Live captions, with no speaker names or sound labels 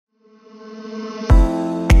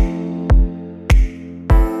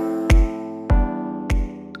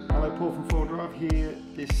Gav here.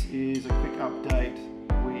 This is a quick update.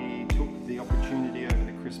 We took the opportunity over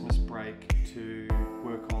the Christmas break to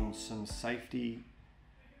work on some safety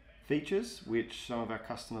features which some of our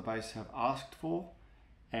customer base have asked for,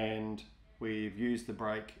 and we've used the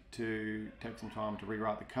break to take some time to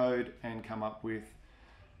rewrite the code and come up with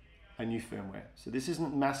a new firmware. So this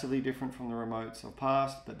isn't massively different from the remotes of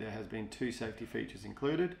past, but there has been two safety features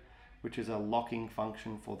included, which is a locking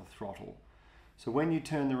function for the throttle. So when you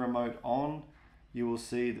turn the remote on, you will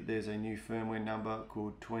see that there's a new firmware number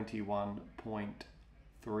called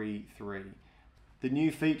 21.33. The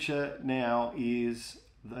new feature now is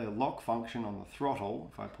the lock function on the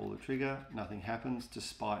throttle. If I pull the trigger, nothing happens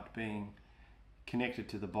despite being connected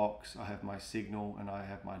to the box. I have my signal and I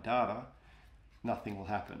have my data. Nothing will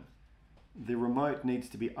happen. The remote needs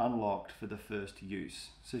to be unlocked for the first use.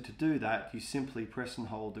 So to do that, you simply press and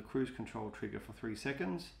hold the cruise control trigger for 3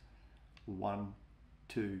 seconds. 1,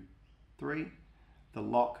 2, 3. The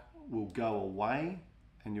lock will go away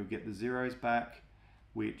and you'll get the zeros back,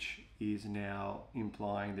 which is now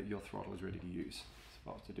implying that your throttle is ready to use. So if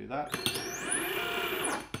I was to do that,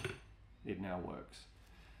 it now works.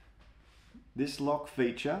 This lock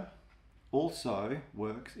feature also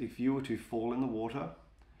works if you were to fall in the water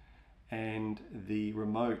and the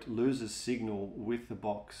remote loses signal with the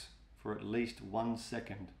box for at least 1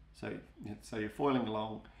 second. So you're foiling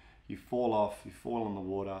along, you fall off, you fall in the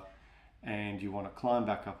water, and you want to climb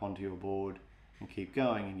back up onto your board and keep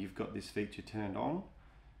going, and you've got this feature turned on.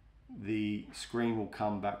 The screen will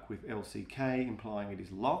come back with LCK implying it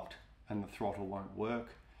is locked and the throttle won't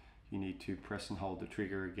work. You need to press and hold the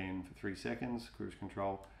trigger again for 3 seconds, cruise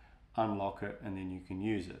control, unlock it, and then you can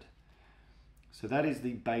use it. So that is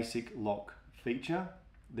the basic lock feature.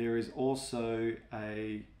 There is also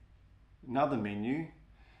another menu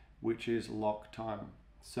which is lock time.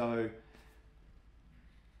 So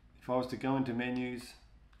if I was to go into menus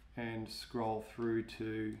and scroll through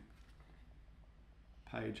to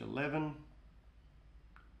page 11,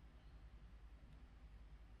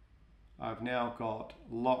 I've now got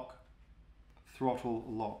throttle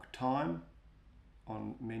lock time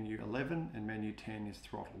on menu 11, and menu 10 is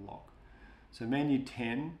throttle lock. So menu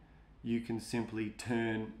 10, you can simply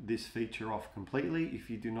turn this feature off completely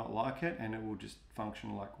if you do not like it, and it will just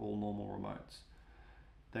function like all normal remotes.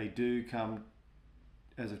 They do come,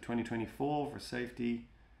 as of 2024 for safety,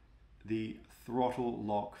 the throttle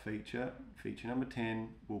lock feature number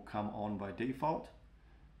 10, will come on by default,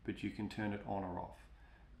 but you can turn it on or off.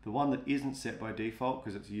 The one that isn't set by default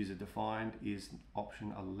because it's user defined is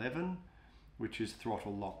option 11, which is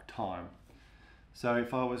throttle lock time. So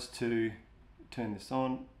if I was to turn this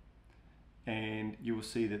on, and you will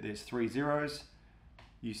see that there's 3 zeros,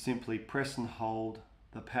 you simply press and hold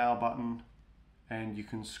the power button and you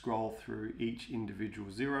can scroll through each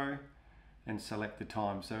individual zero and select the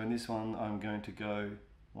time. So in this one, I'm going to go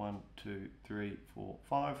 1, 2, 3, 4,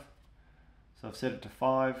 5. So I've set it to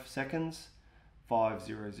 5 seconds,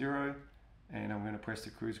 500, and I'm going to press the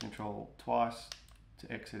cruise control twice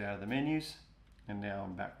to exit out of the menus. And now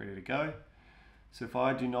I'm back ready to go. So if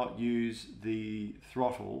I do not use the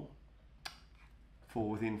throttle for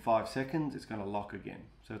within 5 seconds, it's going to lock again.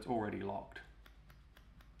 So it's already locked.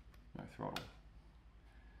 No throttle.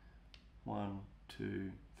 1,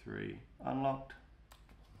 2, 3, unlocked.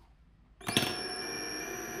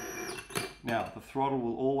 Now the throttle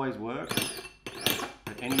will always work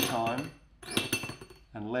at any time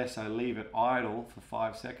unless I leave it idle for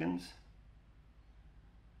 5 seconds.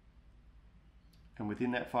 And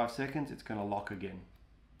within that 5 seconds, it's going to lock again.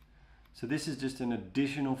 So this is just an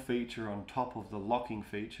additional feature on top of the locking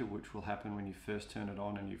feature, which will happen when you first turn it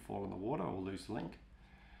on and you fall in the water or lose the link.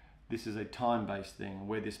 This is a time-based thing.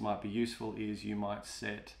 Where this might be useful is you might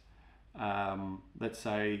set, let's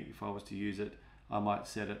say if I was to use it, I might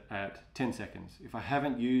set it at 10 seconds. If I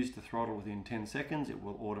haven't used the throttle within 10 seconds, it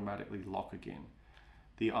will automatically lock again.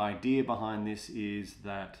 The idea behind this is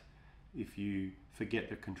that if you forget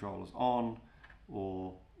the controller's on,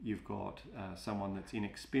 or you've got someone that's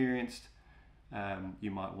inexperienced, you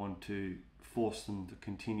might want to force them to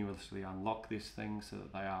continuously unlock this thing so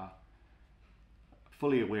that they are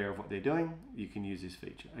fully aware of what they're doing. You can use this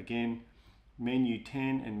feature. Again, menu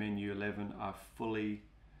 10 and menu 11 are fully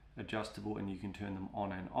adjustable and you can turn them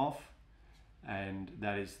on and off, and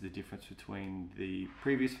that is the difference between the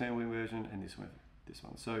previous firmware version and this one.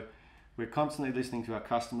 So we're constantly listening to our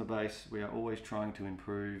customer base. We are always trying to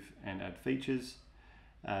improve and add features.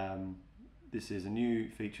 This is a new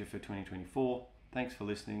feature for 2024. Thanks for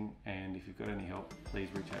listening, and if you've got any help, please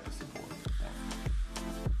reach out to support. Thanks.